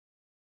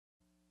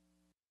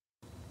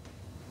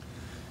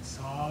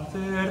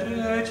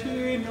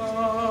Regina,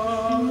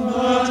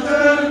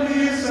 Mater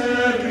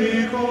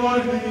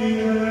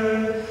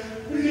misericordiae,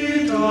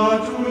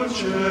 vita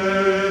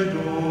dulcedum,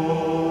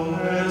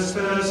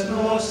 estes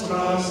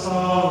nostra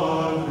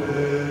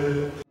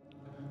salve.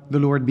 The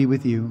Lord be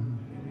with you.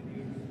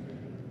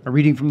 A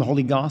reading from the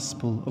Holy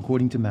Gospel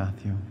according to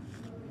Matthew.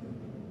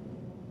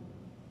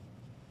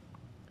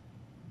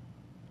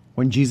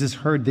 When Jesus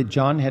heard that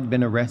John had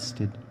been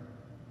arrested,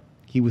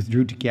 he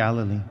withdrew to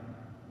Galilee.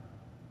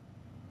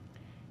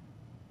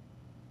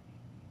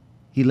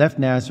 He left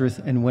Nazareth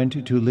and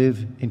went to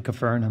live in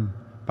Capernaum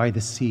by the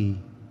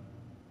sea,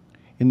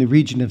 in the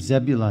region of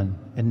Zebulun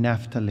and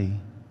Naphtali,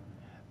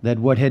 that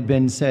what had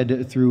been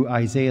said through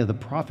Isaiah the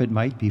prophet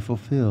might be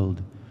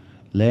fulfilled,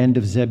 land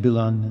of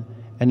Zebulun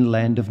and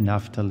land of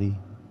Naphtali,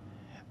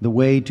 the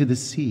way to the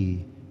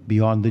sea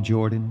beyond the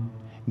Jordan,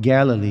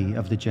 Galilee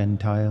of the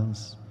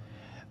Gentiles.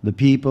 The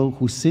people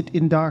who sit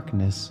in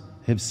darkness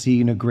have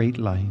seen a great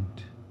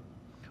light.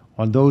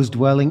 On those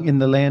dwelling in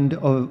the land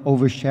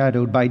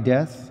overshadowed by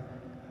death,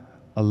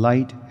 a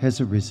light has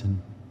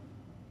arisen.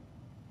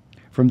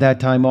 From that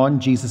time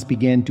on, Jesus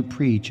began to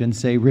preach and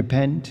say,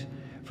 "Repent,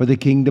 for the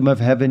kingdom of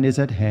heaven is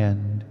at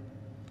hand."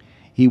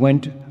 He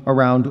went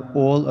around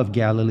all of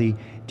Galilee,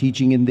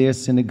 teaching in their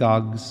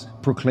synagogues,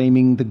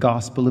 proclaiming the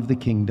gospel of the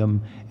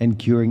kingdom, and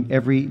curing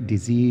every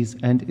disease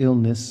and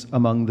illness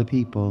among the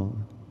people.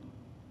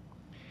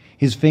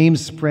 His fame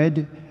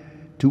spread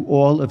to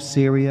all of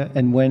Syria,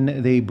 and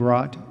when they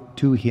brought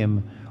to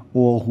him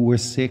all who were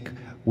sick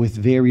with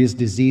various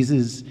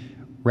diseases,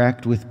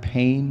 racked with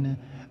pain,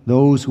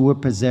 those who were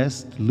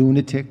possessed,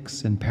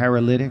 lunatics and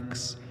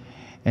paralytics,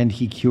 and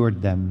he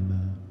cured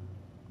them.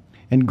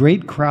 And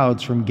great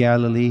crowds from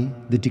Galilee,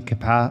 the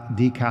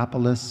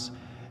Decapolis,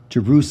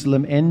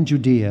 Jerusalem and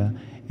Judea,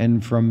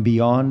 and from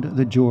beyond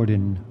the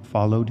Jordan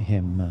followed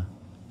him.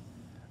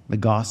 The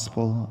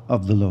Gospel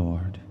of the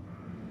Lord.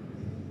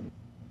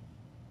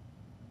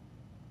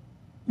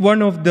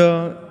 One of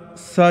the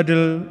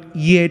subtle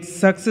yet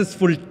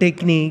successful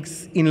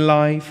techniques in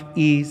life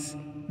is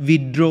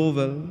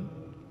withdrawal.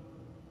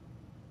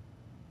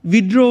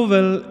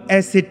 Withdrawal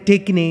as a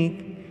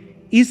technique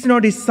is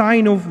not a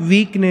sign of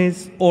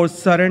weakness or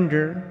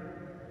surrender.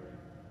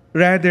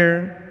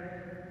 Rather,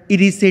 it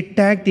is a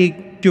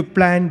tactic to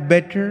plan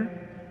better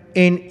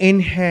and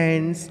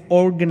enhance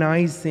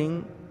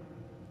organizing.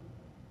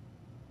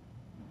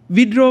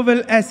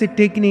 Withdrawal as a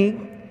technique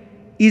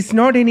is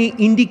not any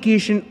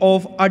indication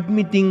of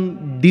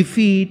admitting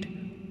defeat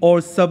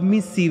or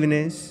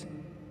submissiveness.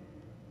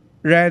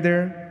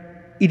 Rather,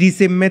 it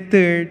is a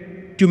method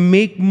to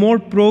make more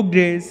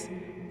progress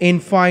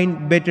and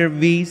find better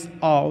ways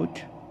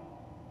out.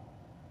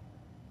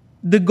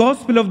 The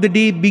Gospel of the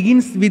day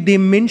begins with a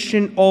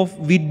mention of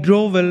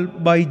withdrawal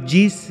by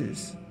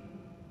Jesus.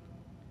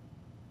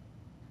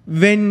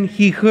 When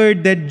he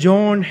heard that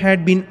John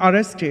had been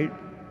arrested,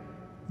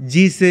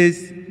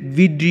 Jesus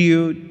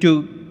withdrew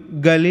to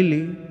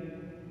Galilee.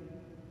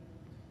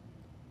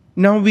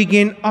 Now we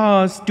can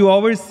ask to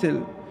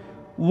ourselves,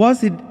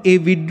 was it a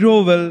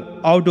withdrawal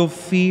out of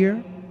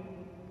fear?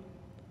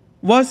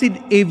 Was it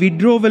a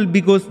withdrawal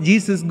because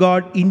Jesus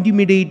got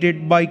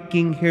intimidated by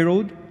King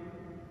Herod?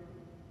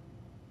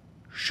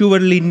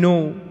 Surely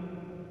no.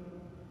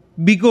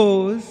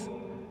 Because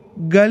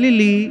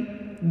Galilee,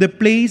 the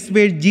place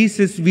where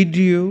Jesus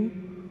withdrew,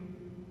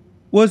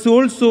 was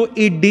also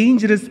a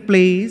dangerous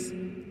place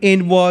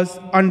and was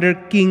under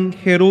King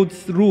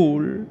Herod's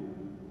rule.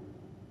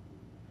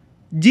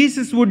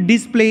 Jesus would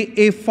display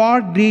a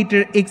far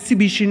greater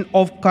exhibition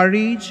of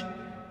courage,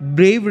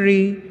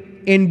 bravery,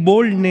 and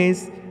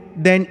boldness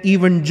than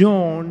even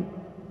John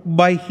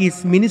by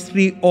his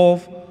ministry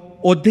of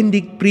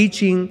authentic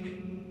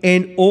preaching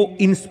and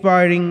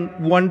awe-inspiring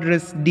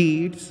wondrous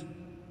deeds.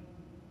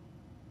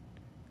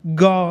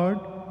 God,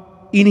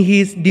 in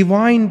his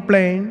divine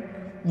plan,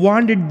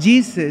 wanted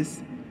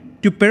Jesus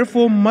to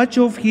perform much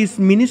of his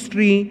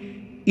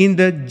ministry in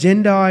the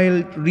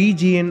Gentile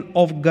region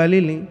of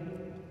Galilee.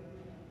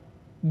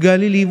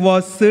 Galilee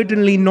was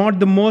certainly not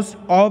the most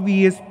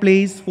obvious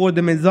place for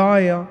the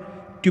Messiah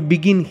to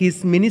begin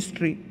his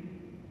ministry.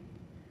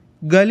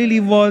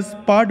 Galilee was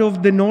part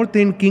of the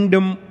northern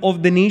kingdom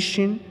of the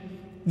nation,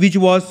 which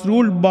was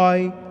ruled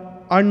by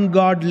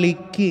ungodly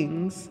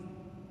kings.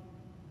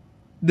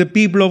 The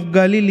people of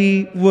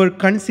Galilee were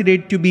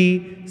considered to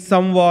be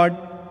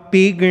somewhat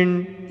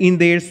pagan in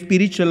their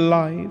spiritual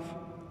life.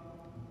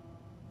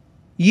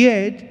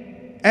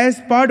 Yet,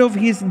 as part of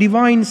his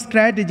divine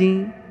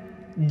strategy,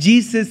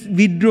 Jesus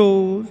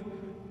withdraws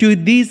to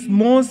this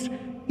most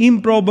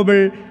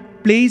improbable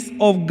place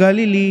of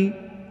Galilee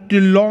to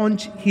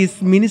launch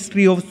his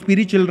ministry of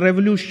spiritual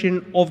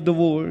revolution of the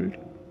world.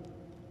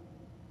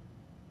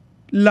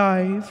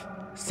 Life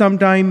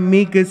sometimes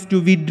makes us to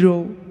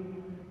withdraw.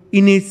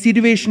 In a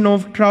situation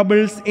of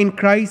troubles and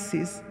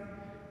crisis,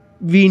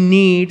 we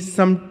need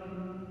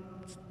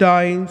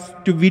sometimes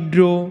to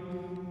withdraw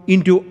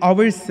into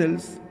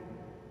ourselves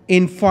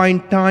and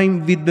find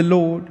time with the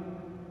Lord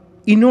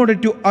in order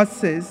to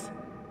assess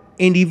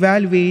and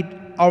evaluate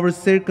our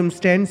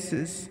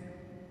circumstances.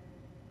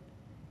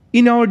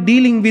 In our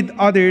dealing with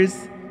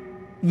others,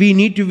 we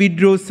need to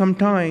withdraw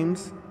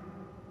sometimes.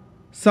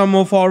 Some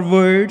of our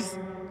words,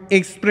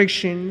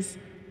 expressions,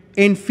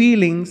 and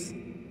feelings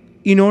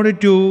in order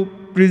to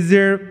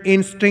preserve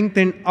and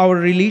strengthen our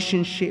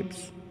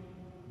relationships.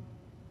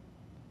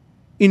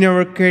 In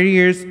our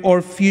careers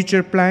or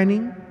future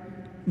planning,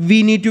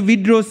 we need to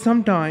withdraw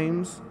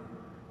sometimes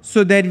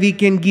so that we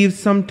can give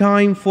some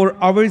time for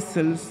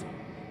ourselves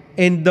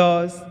and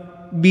thus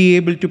be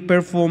able to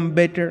perform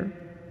better.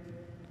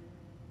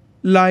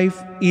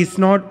 Life is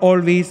not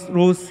always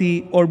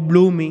rosy or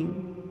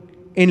blooming,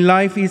 and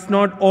life is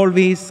not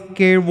always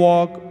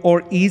cakewalk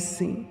or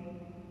easy.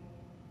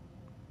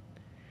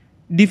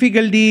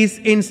 Difficulties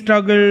and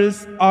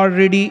struggles are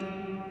ready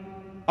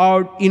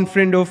out in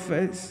front of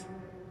us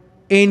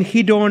and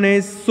hit on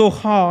us so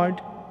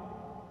hard.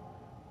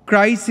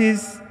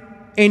 Crises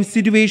and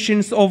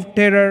situations of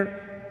terror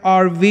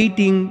are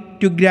waiting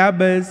to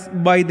grab us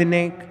by the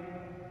neck.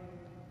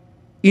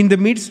 In the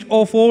midst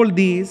of all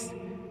these,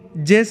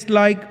 just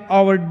like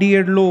our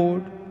dear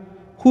Lord,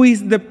 who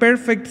is the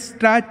perfect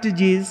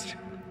strategist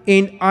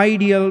and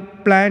ideal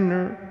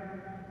planner,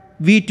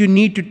 we too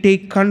need to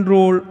take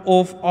control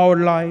of our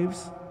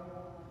lives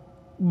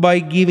by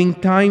giving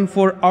time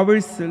for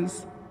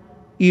ourselves,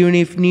 even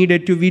if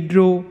needed to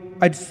withdraw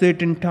at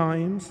certain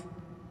times.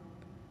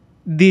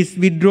 This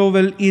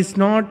withdrawal is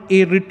not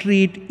a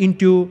retreat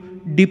into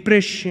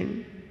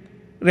depression,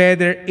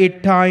 rather a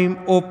time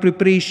of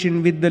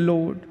preparation with the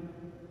Lord.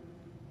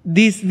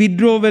 This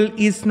withdrawal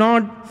is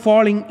not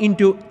falling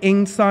into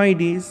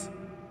anxieties,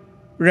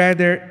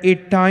 rather a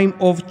time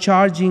of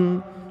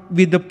charging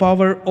with the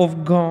power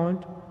of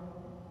God.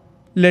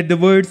 Let the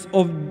words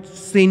of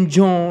St.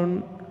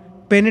 John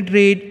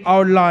penetrate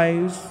our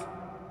lives.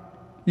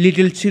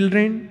 Little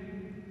children,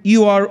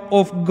 you are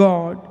of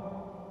God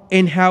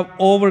and have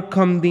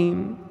overcome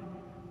them,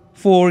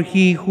 for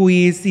he who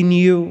is in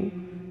you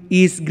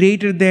is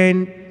greater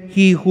than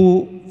he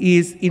who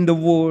is in the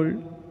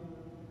world.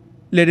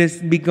 Let us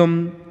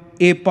become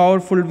a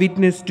powerful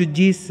witness to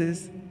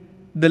Jesus,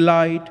 the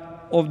light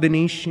of the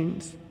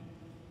nations.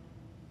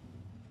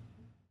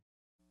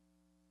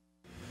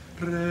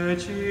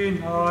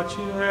 Regina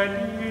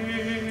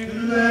Caeli,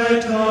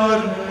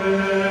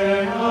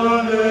 letare,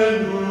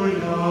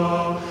 alleluia,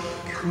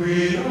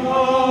 qui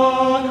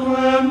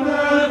aquam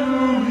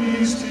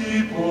meruisti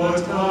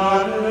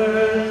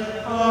portare,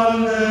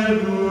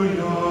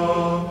 alleluia,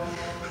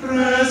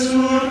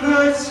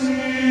 resurrexit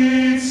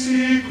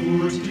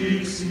sicut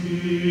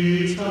dixit,